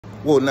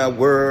Will not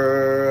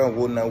world,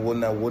 will not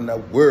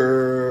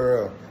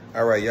world.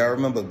 All right, y'all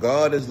remember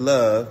God is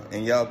love,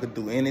 and y'all can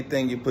do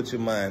anything you put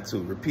your mind to.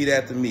 Repeat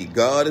after me.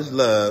 God is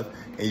love,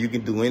 and you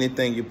can do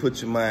anything you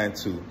put your mind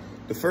to.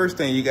 The first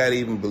thing, you got to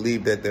even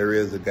believe that there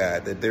is a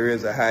God, that there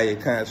is a higher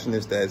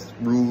consciousness that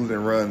rules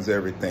and runs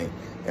everything.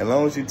 As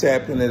long as you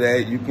tap into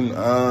that, you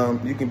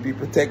can be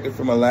protected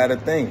from a lot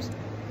of things.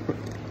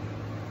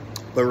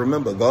 But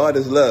remember, God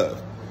is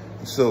love.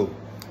 So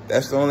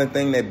that's the only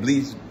thing that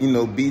beats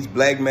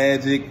black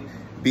magic,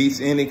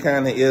 beats any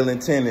kind of ill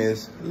intent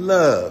is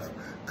love.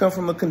 Come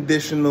from a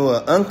conditional or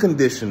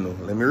unconditional,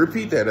 let me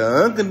repeat that, an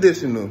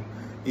unconditional,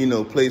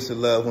 place of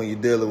love when you're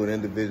dealing with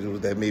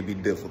individuals that may be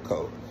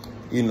difficult.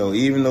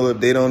 Even though if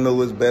they don't know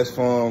what's best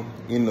for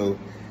them,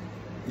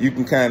 you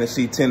can kind of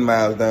see 10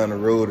 miles down the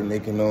road and they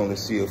can only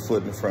see a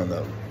foot in front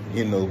of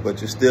them,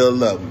 but you still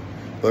love them.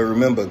 But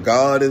remember,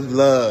 God is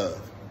love.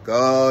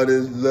 God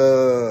is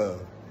love.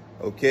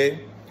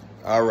 Okay?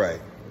 All right.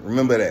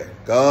 Remember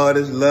that. God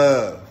is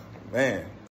love. Man.